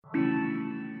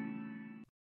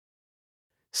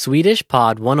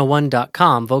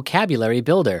SwedishPod101.com Vocabulary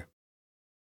Builder.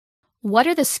 What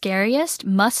are the scariest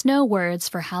must-know words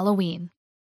for Halloween?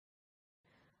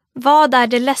 Vad är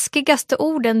de läskigaste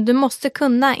orden du måste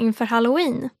kunna inför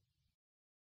Halloween?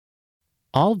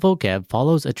 All vocab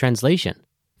follows a translation.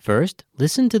 First,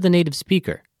 listen to the native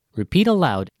speaker. Repeat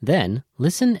aloud, then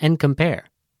listen and compare.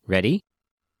 Ready?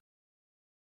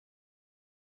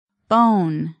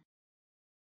 Bone,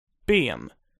 ben,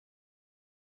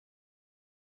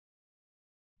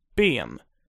 ben,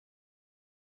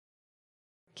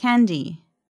 candy,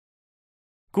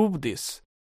 godis,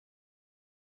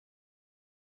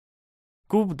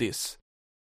 godis,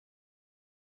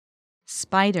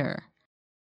 spider,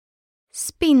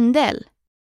 Spindel.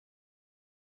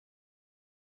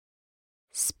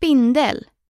 Spindel.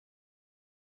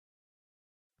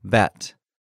 Bat,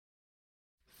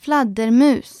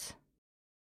 Fladdermus.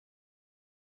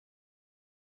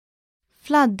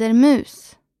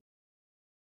 Fladdermus.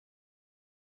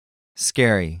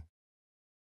 scary,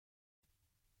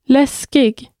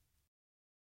 läskig,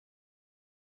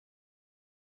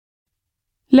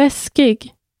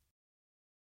 läskig,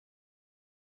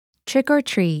 Trick or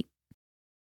treat.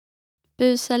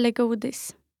 Bus eller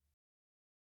godis.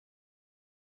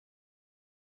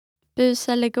 Bus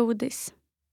eller godis.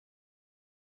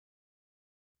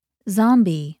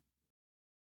 Zombie.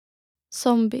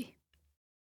 Zombie.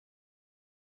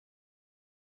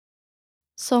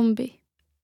 Zombie.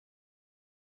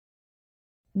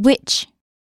 Witch.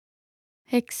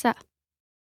 Häxa.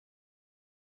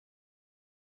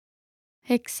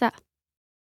 Häxa.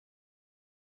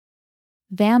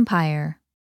 Vampire.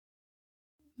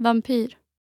 Vampyr.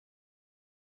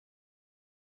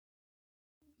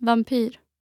 Vampyr.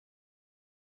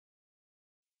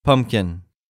 pumpkin,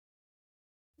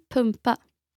 Pumpa.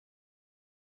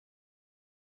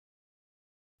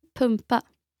 Pumpa.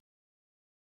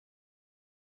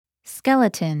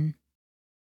 Skeleton.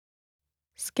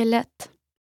 Skelett.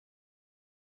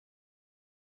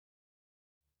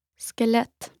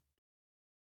 Skelett.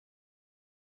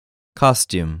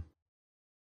 costume,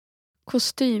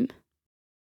 Kostym.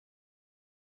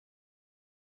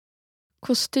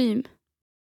 Kostym.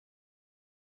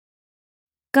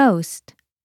 Ghost.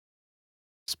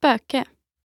 Spöke.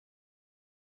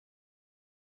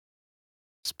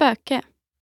 Spöke.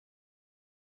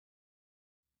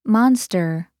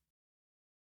 Monster.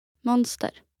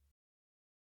 Monster.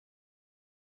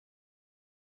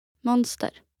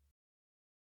 Monster.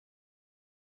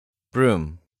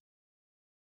 broom,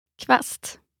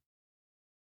 Kvast.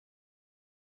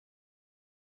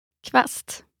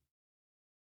 Kvast.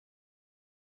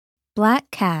 Black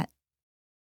cat.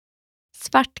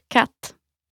 Svart katt.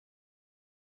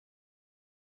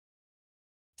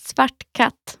 Svart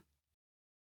katt.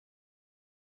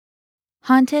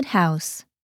 Haunted house.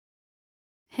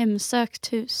 Hemsökt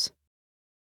hus.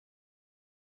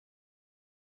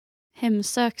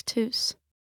 Hemsökt hus.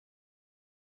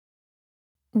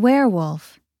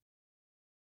 Werewolf.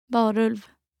 Varulv.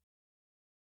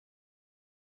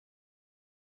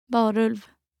 Varulv.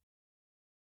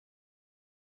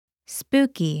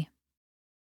 Spooky.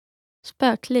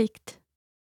 Spöklikt.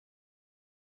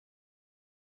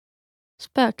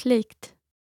 Spöklikt.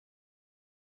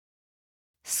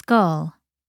 Skull.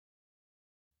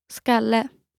 Skalle.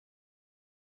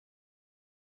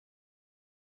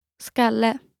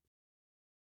 Skalle.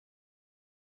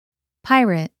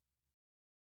 Pirate.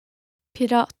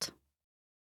 Pirat.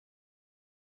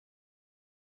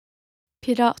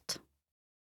 Pirat.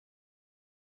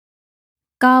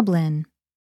 Goblin.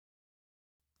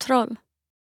 Troll.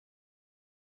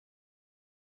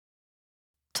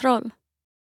 Troll.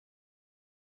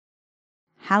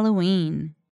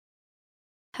 Halloween,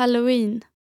 Halloween.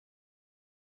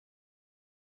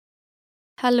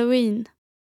 Halloween.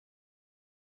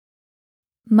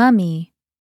 Mummy.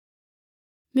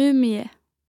 Mumie.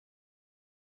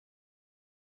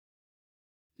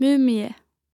 Mumie.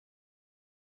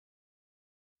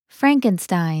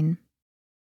 Frankenstein.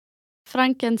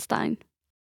 Frankenstein.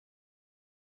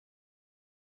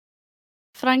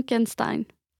 Frankenstein.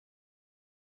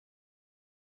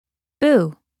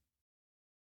 Boo.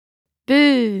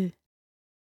 Bu.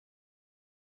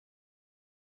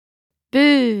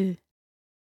 Bu.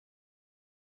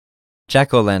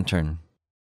 jack-o'-lantern,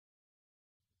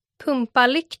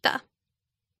 Pumpalykta.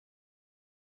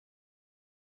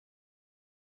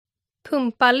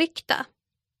 Pumpalykta.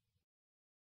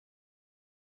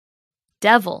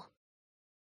 Devil.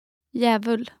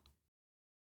 Djävul.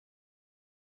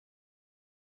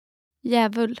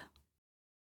 Djävul.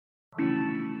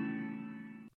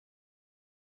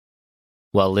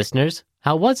 Well, listeners,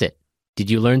 how was it? Did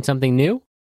you learn something new?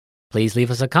 Please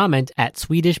leave us a comment at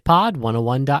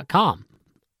SwedishPod101.com.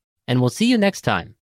 And we'll see you next time.